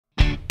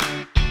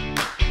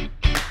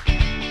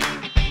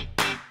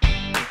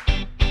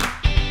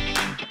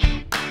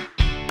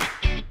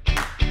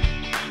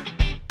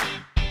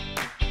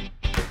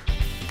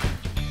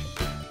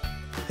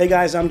Hey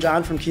guys, I'm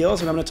John from Kiehl,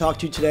 and I'm going to talk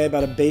to you today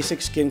about a basic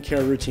skincare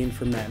routine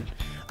for men.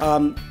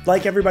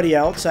 Like everybody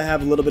else, I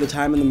have a little bit of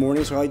time in the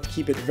morning, so I like to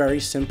keep it very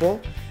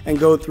simple and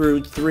go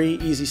through 3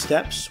 easy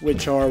steps,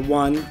 which are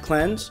 1,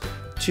 cleanse,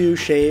 2,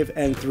 shave,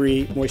 and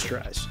 3,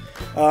 moisturize.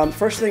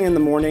 First thing in the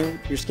morning,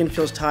 your skin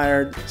feels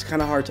tired, it's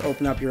kind of hard to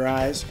open up your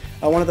eyes.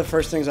 One of the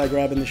first things I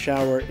grab in the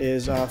shower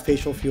is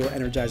Facial Fuel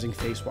Energizing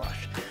Face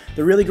Wash.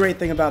 The really great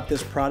thing about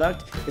this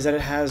product is that it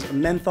has a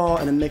menthol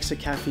and a mix of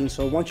caffeine,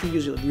 so once you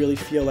use it, you really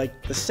feel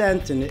like the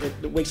scent, and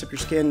it wakes up your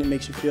skin, it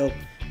makes you feel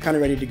kind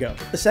of ready to go.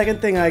 The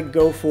second thing I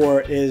go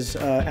for is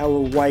our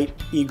White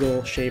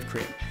Eagle Shave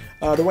Cream.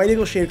 The White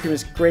Eagle Shave Cream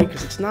is great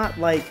because it's not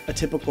like a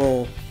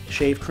typical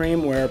shave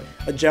cream where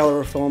a gel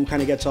or a foam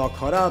kind of gets all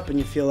caught up and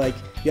you feel like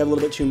you have a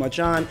little bit too much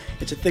on.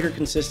 It's a thicker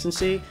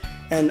consistency,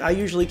 and I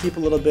usually keep a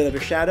little bit of a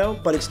shadow,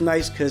 but it's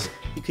nice because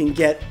you can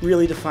get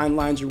really defined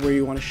lines of where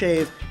you want to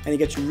shave, and it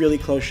gets you really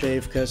close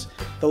shave because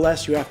the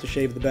less you have to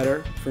shave, the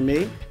better for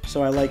me,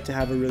 so I like to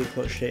have a really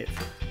close shave.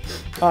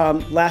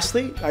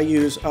 Lastly, I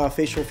use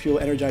Facial Fuel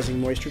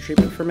Energizing Moisture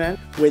Treatment for Men,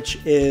 which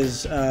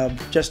is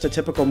just a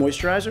typical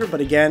moisturizer,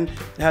 but again,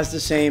 it has the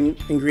same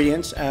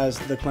ingredients as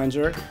the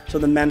cleanser. So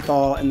the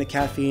menthol and the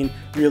caffeine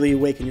really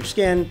awaken your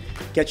skin,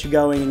 get you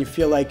going, and you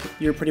feel like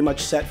you're pretty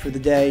much set for the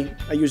day.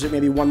 I use it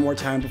maybe one more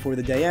time before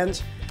the day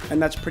ends,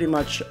 and that's pretty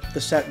much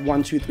the set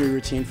 1, 2, 3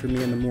 routine for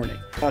me in the morning.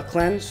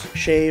 Cleanse,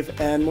 shave,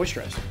 and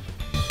moisturize.